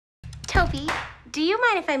Toby, do you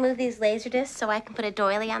mind if I move these laser discs so I can put a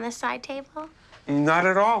doily on this side table? Not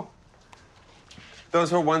at all.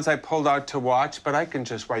 Those were ones I pulled out to watch, but I can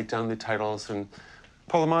just write down the titles and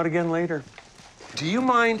pull them out again later. Do you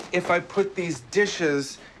mind if I put these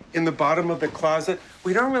dishes in the bottom of the closet?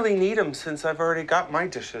 We don't really need them since I've already got my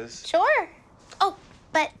dishes. Sure. Oh,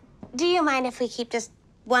 but do you mind if we keep just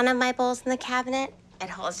one of my bowls in the cabinet? It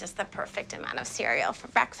holds just the perfect amount of cereal for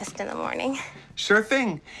breakfast in the morning. Sure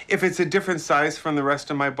thing. If it's a different size from the rest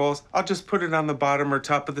of my bowls, I'll just put it on the bottom or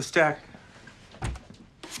top of the stack.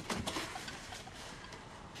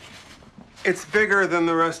 It's bigger than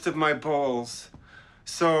the rest of my bowls,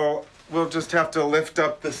 so we'll just have to lift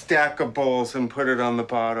up the stack of bowls and put it on the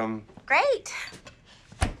bottom. Great.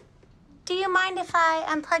 Do you mind if I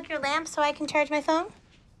unplug your lamp so I can charge my phone?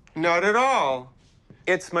 Not at all.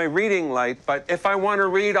 It's my reading light, but if I want to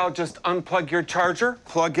read, I'll just unplug your charger,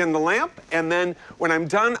 plug in the lamp, and then when I'm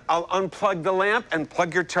done, I'll unplug the lamp and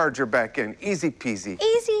plug your charger back in. Easy peasy.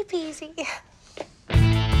 Easy peasy.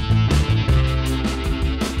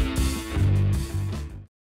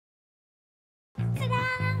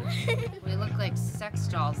 We look like sex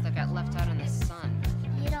dolls that got left out in the sun.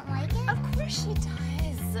 You don't like it? Of course she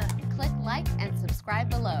does. Click like and subscribe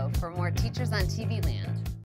below for more Teachers on TV Land.